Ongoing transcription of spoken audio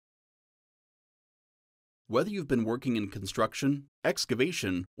Whether you've been working in construction,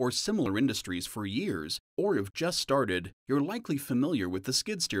 excavation, or similar industries for years, or have just started, you're likely familiar with the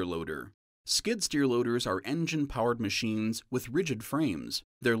skid steer loader. Skid steer loaders are engine-powered machines with rigid frames.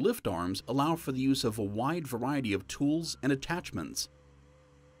 Their lift arms allow for the use of a wide variety of tools and attachments,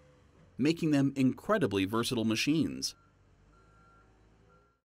 making them incredibly versatile machines.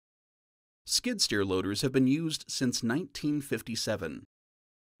 Skid steer loaders have been used since 1957,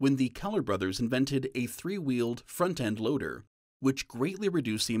 when the Keller brothers invented a three-wheeled front-end loader, which greatly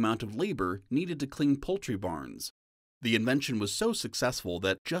reduced the amount of labor needed to clean poultry barns. The invention was so successful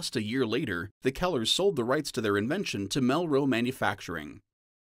that just a year later, the Kellers sold the rights to their invention to Melrow Manufacturing.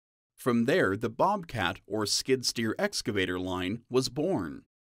 From there, the Bobcat or skid steer excavator line was born.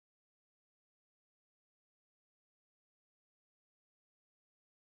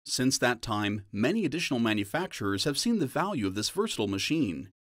 Since that time, many additional manufacturers have seen the value of this versatile machine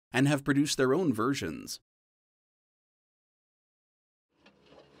and have produced their own versions.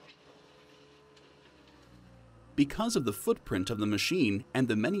 Because of the footprint of the machine and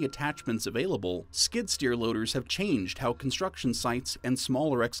the many attachments available, skid steer loaders have changed how construction sites and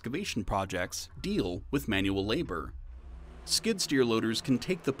smaller excavation projects deal with manual labor. Skid steer loaders can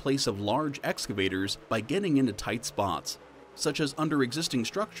take the place of large excavators by getting into tight spots, such as under existing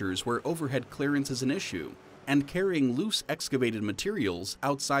structures where overhead clearance is an issue, and carrying loose excavated materials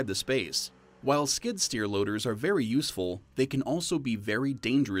outside the space. While skid steer loaders are very useful, they can also be very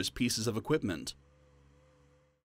dangerous pieces of equipment.